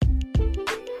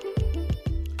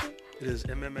It is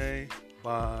MMA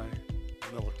by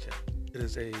Milliken. It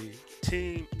is a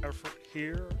team effort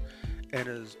here and it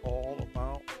is all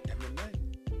about MMA.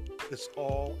 It's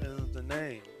all in the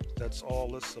name. That's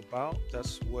all it's about.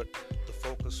 That's what the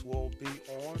focus will be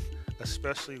on,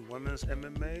 especially women's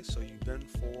MMA. So you've been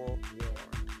forewarned.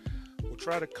 We'll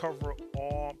try to cover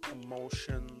all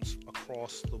promotions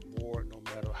across the board, no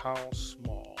matter how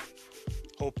small.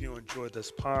 Hope you enjoyed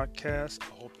this podcast.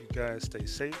 I hope you guys stay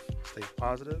safe, stay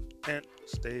positive, and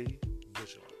stay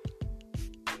vigilant.